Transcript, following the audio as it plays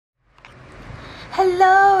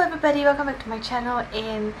Hello everybody, welcome back to my channel,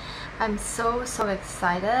 and I'm so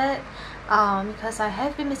excited because I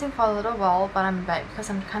have been missing for a little while, but I'm back because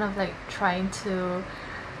I'm kind of like trying to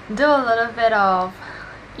do a little bit of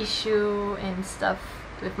issue and stuff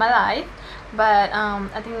with my life, but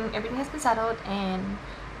I think everything has been settled and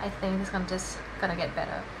I think it's gonna get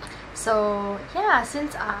better. So yeah,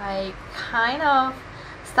 since I kind of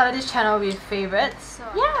started this channel with favorites, so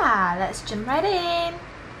yeah, let's jump right in.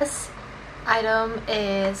 This item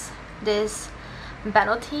is this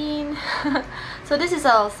Benetint. So this is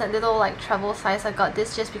a little like travel size. I got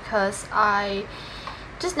this just because I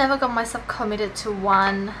just never got myself committed to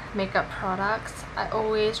one makeup product. I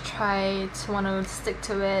always try to want to stick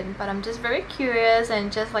to it, but I'm just very curious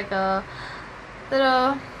and just like a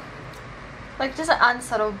little just an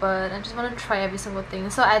unsettled bird. I just want to try every single thing,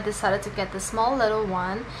 so I decided to get the small little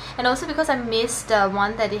one, and also because I missed the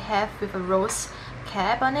one that they have with a rose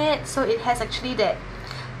cap on it, so it has actually that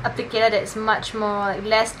applicator that's much more like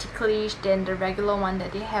less ticklish than the regular one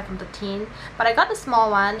that they have from the tin. But I got the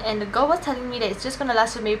small one, and the girl was telling me that it's just gonna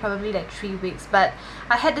last for maybe probably like 3 weeks, but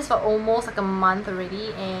I had this for almost like a month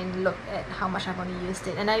already, and look at how much I've only used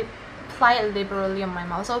it, and I apply it liberally on my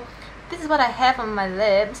mouth. So this is what I have on my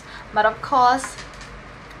lips, but of course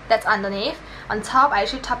that's underneath. On top, I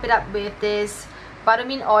actually top it up with this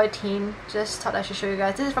vitamin oil tint. Just thought I should show you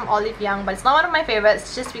guys. This is from Olive Young, but it's not one of my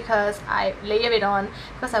favorites just because I layer it on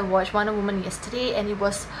because I watched Wonder Woman yesterday and it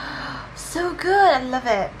was so good. I love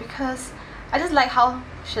it because I just like how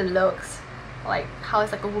she looks, like how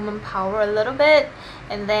it's like a woman power a little bit,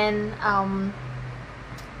 and then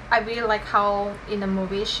I really like how in the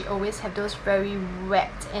movie she always have those very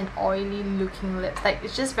wet and oily looking lips. Like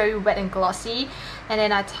it's just very wet and glossy, and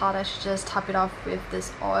then I thought I should just top it off with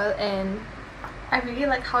this oil, and I really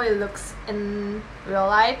like how it looks in real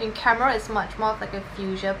life. In camera it's much more of like a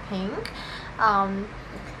fuchsia pink,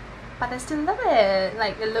 but I still love it.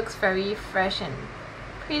 Like it looks very fresh and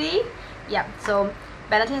pretty. Yeah, so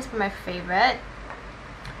Benetint has been my favorite,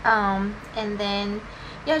 and then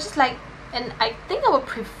yeah, just like, and I think I would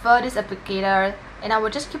prefer this applicator, and I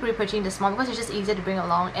would just keep repurchasing the small because it's just easier to bring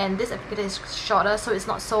along, and this applicator is shorter so it's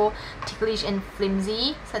not so ticklish and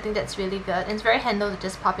flimsy, so I think that's really good, and it's very handy to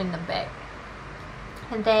just pop in the bag.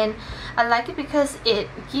 And then I like it because it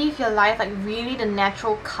gives your life like really the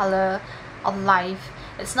natural color of life.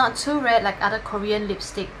 It's not too red like other Korean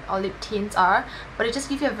lipstick or lip tints are, but it just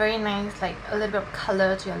gives you a very nice, like a little bit of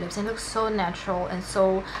color to your lips, and it looks so natural, and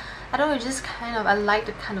so I don't know, just kind of, I like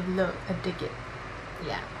the kind of look. I dig it.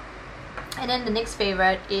 Yeah. And then the next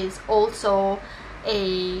favorite is also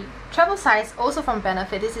a travel size, also from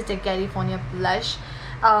Benefit. This is the Galifornia blush.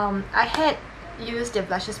 I had used their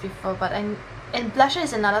blushes before, but and blusher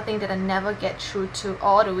is another thing that I never get through to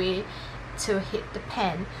all the way to hit the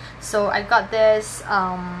pen. So I got this,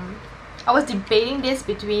 I was debating this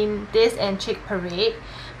between this and Chick Parade,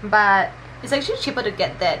 but it's actually cheaper to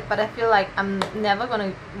get that, but I feel like I'm never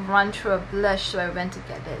gonna run through a blush, so I went to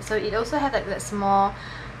get it. So it also has like that small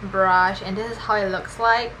brush, and this is how it looks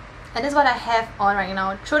like, and this is what I have on right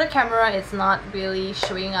now. Through the camera it's not really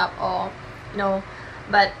showing up, or you know,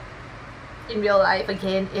 but in real life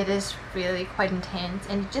again it is really quite intense,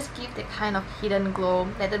 and it just gives that kind of hidden glow,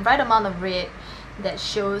 like the right amount of red that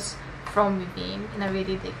shows from within, and I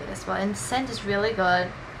really dig it as well. And the scent is really good.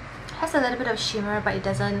 It has a little bit of shimmer, but it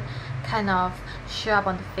doesn't kind of show up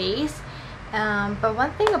on the face. But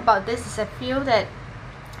one thing about this is I feel that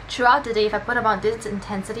throughout the day, if I put about this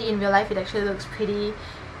intensity in real life, it actually looks pretty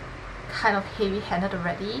kind of heavy-handed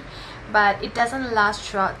already, but it doesn't last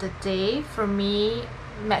throughout the day. For me,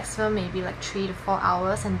 maximum maybe like 3 to 4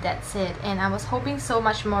 hours, and that's it. And I was hoping so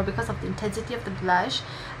much more because of the intensity of the blush.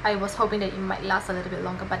 I was hoping that it might last a little bit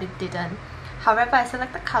longer, but it didn't. However, I still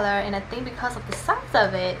like the color, and I think because of the size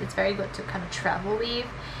of it, it's very good to kind of travel with.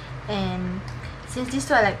 And since these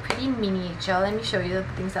two are like pretty miniature, let me show you the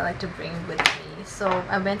things I like to bring with me. So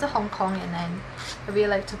I went to Hong Kong, and then I really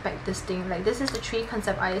like to pack this thing. Like this is the 3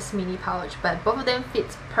 Concept Eyes mini pouch, but both of them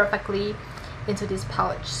fits perfectly into this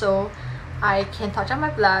pouch. So I can touch on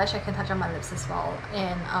my blush, I can touch on my lips as well,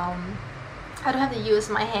 and I don't have to use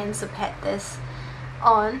my hands to pat this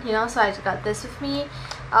on, you know, so I just got this with me.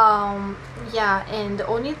 Yeah, and the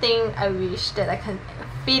only thing I wish that I can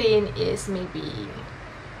fit in is maybe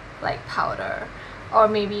like powder or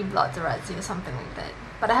maybe blood Zerazi or something like that,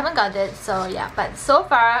 but I haven't got it. So yeah, but so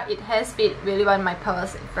far it has fit really well in my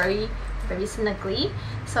purse, very snugly,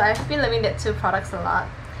 so I've been loving that 2 products a lot.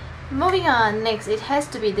 Moving on, next it has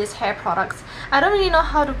to be this hair products. I don't really know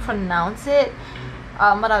how to pronounce it,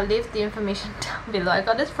 but I'll leave the information down below. I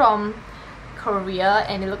got this from Korea,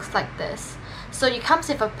 and it looks like this. So it comes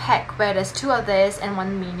with a pack where there's 2 of this and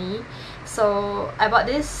 1 mini. So I bought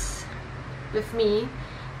this with me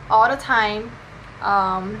all the time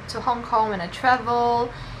to Hong Kong when I travel,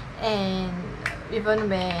 and even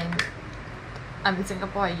when I'm in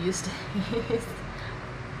Singapore I used this.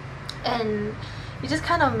 And it just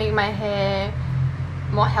kind of made my hair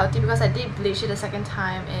more healthy because I did bleach it a second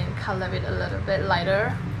time and color it a little bit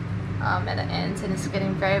lighter at the ends, and it's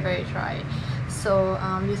getting very dry. So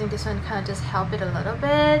using this one kind of just help it a little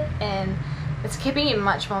bit, and it's keeping it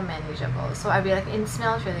much more manageable. So I really like it. It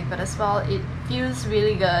smells really good as well. It feels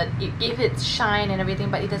really good. It gives it shine and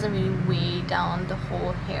everything, but it doesn't really weigh down the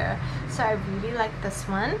whole hair. So I really like this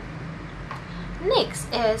one.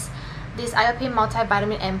 Next is this IOP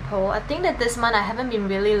multivitamin ampoule. I think that this month I haven't been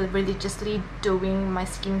really religiously doing my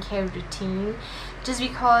skincare routine, just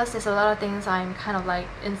because there's a lot of things I'm kind of like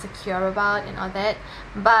insecure about and all that.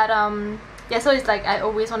 But yeah, so it's like I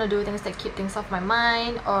always want to do things that keep things off my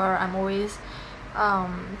mind, or I'm always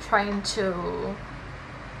trying to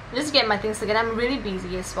just get my things together. I'm really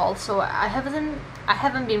busy as well, so I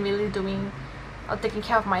haven't been really doing or taking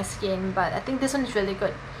care of my skin. But I think this one is really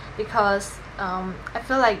good because I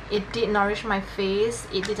feel like it did nourish my face.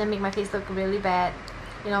 It didn't make my face look really bad,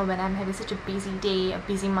 you know, when I'm having such a busy day, a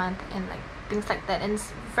busy month, and like things like that. And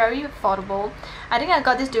it's very affordable. I think I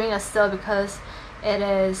got this during a sale because it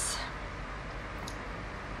is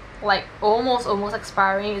like almost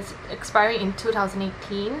expiring. It's expiring in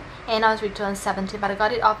 2018 and now it's returned 70, but I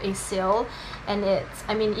got it off a sale. And it's,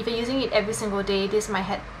 I mean, if you're using it every single day, this might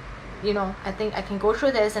have, you know, I think I can go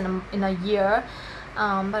through this in a year.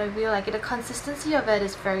 But I really like it. The consistency of it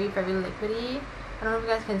is very liquidy. I don't know if you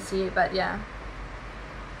guys can see it, but yeah,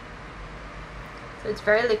 so it's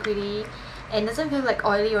very liquidy and it doesn't feel like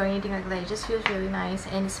oily or anything like that. It just feels really nice,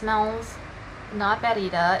 and it smells not bad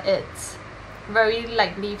either. It's very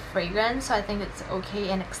lightly fragrant, so I think it's okay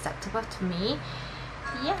and acceptable to me.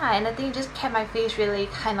 Yeah, and I think it just kept my face really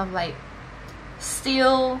kind of like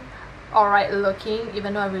still alright looking,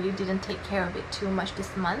 even though I really didn't take care of it too much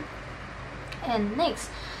this month. And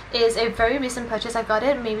next is a very recent purchase. I got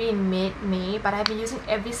it maybe in mid-May, but I've been using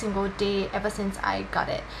every single day ever since I got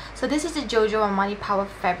it. So this is the Giorgio Armani Power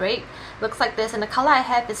Fabric. Looks like this, and the color I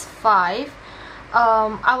have is 5.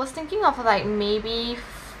 I was thinking of like maybe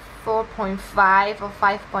 4.5 or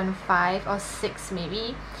 5.5 or 6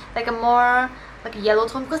 maybe, like a more like a yellow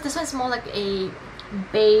tone, because this one is more like a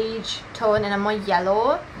beige tone and a more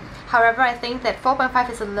yellow. However, I think that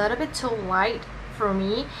 4.5 is a little bit too light for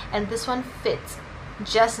me, and this one fits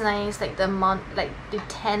just nice, like the amount, like the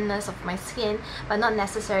tanness of my skin, but not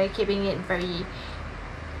necessarily keeping it very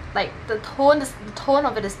like the tone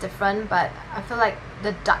of it is different, but I feel like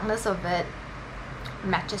the darkness of it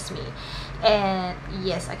matches me. And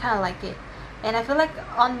yes, I kind of like it, and I feel like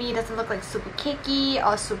on me it doesn't look like super cakey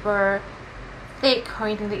or super thick or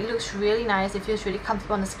anything. Like, it looks really nice. It feels really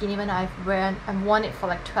comfortable on the skin, even though I've worn it for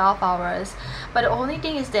like 12 hours. But the only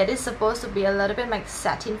thing is that it's supposed to be a little bit like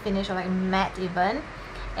satin finish or like matte even,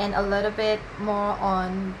 and a little bit more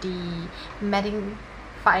on the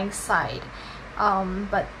mattifying side.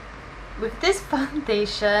 But with this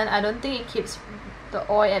foundation, I don't think it keeps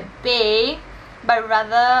the oil at bay, but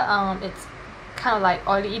rather it's kind of like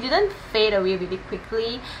oily. It didn't fade away really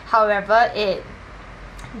quickly, however it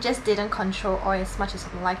just didn't control oil as much as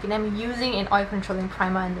I like, and I'm using an oil controlling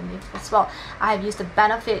primer underneath as well. I have used the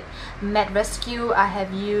Benefit Matte Rescue. I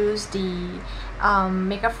have used the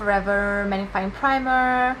Makeup Forever mattifying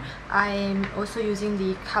primer. I'm also using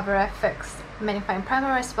the Cover FX mattifying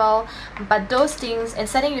primer as well. But those things, and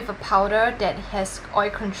setting with a powder that has oil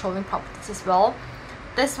controlling properties as well,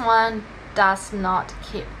 this one does not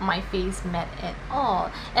keep my face matte at all.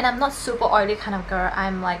 And I'm not super oily kind of girl.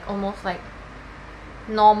 I'm like almost like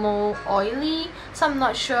normal oily, so I'm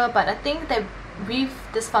not sure. But I think that with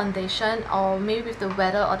this foundation, or maybe with the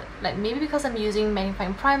weather, or like maybe because I'm using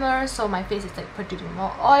mattifying primer, so my face is like producing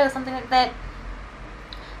more oil or something like that,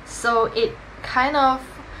 so it kind of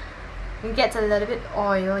gets a little bit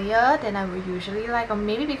oilier than I would usually like. Or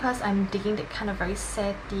maybe because I'm digging that kind of very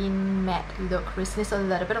satin matte look recently, so a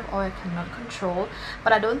little bit of oil I cannot control.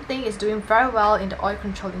 But I don't think it's doing very well in the oil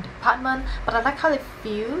controlling department. But I like how it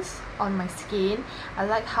feels on my skin. I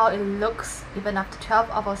like how it looks even after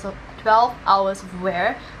 12 hours of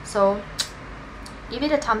wear. So give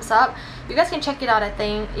it a thumbs up. You guys can check it out. I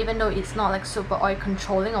think even though it's not like super oil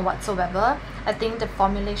controlling or whatsoever, I think the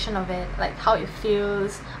formulation of it, like how it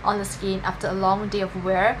feels on the skin after a long day of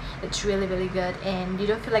wear, it's really good, and you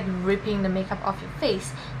don't feel like ripping the makeup off your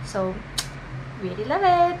face. So really love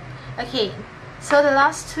it. Okay, so the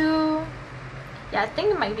last two yeah, I think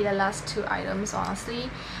it might be the last two items honestly,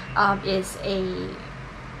 is a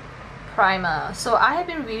primer. So I have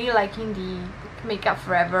been really liking the Makeup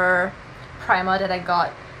Forever primer that I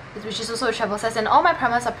got, which is also a travel size, and all my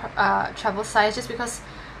primers are travel size just because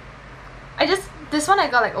this one I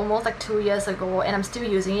got like almost like 2 years ago and I'm still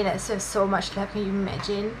using it and it's just so much left. Can you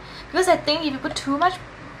imagine? Because I think if you put too much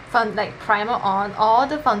primer on, all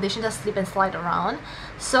the foundation just slip and slide around,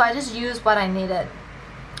 so I just used what I needed.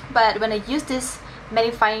 But when I use this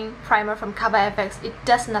mattifying primer from Cover FX, it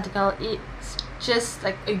does nothing else. It's just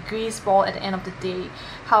like a grease ball at the end of the day.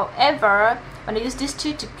 However, when I use these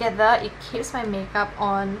two together, it keeps my makeup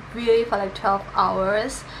on really for like 12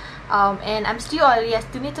 hours. And I'm still oily, I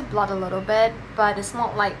still need to blot a little bit, but it's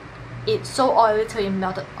not like it's so oily till it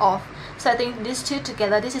melted off. So I think these two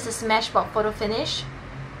together, this is a Smashbox Photo Finish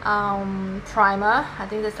primer. I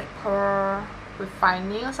think that's like Pore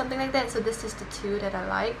Refining or something like that. So this is the two that I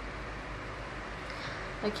like.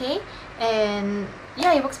 Okay, and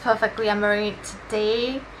yeah, it works perfectly. I'm wearing it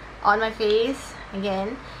today on my face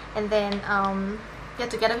again, and then yeah,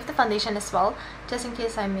 together with the foundation as well, just in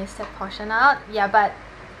case I missed that portion out. Yeah, but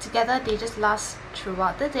together they just last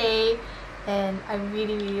throughout the day and I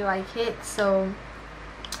really like it. So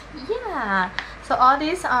yeah, so all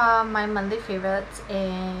these are my monthly favorites,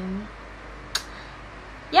 and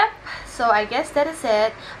yep, so I guess that is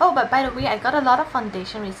it. Oh, but by the way, I got a lot of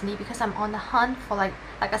foundation recently because I'm on the hunt for like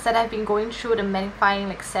I said, I've been going through the mattifying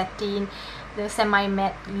like satin, the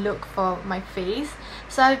semi-matte look for my face.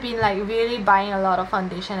 So I've been like really buying a lot of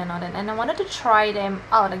foundation and all that, and I wanted to try them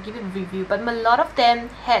out, like give it a review, but a lot of them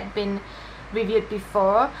had been reviewed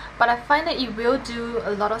before. But I find that it will do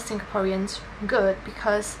a lot of Singaporeans good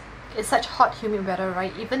because it's such hot humid weather,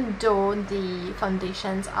 right? Even though the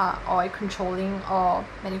foundations are oil controlling or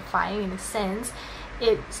mattifying in a sense,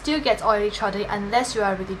 it still gets oily throughout the day unless you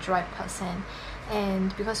are a really dry person.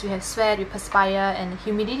 And because we have sweat, we perspire, and the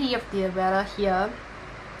humidity of the weather here,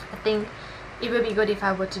 I think it would be good if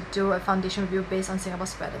I were to do a foundation review based on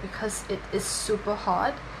Singapore's weather, because it is super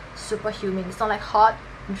hot, super humid. It's not like hot,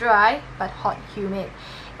 dry, but hot, humid,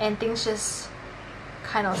 and things just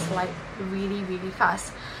kind of slide really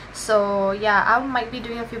fast. So yeah, I might be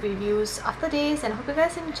doing a few reviews after this, and hope you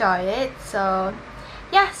guys enjoy it. So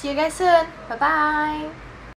yeah, see you guys soon. Bye bye.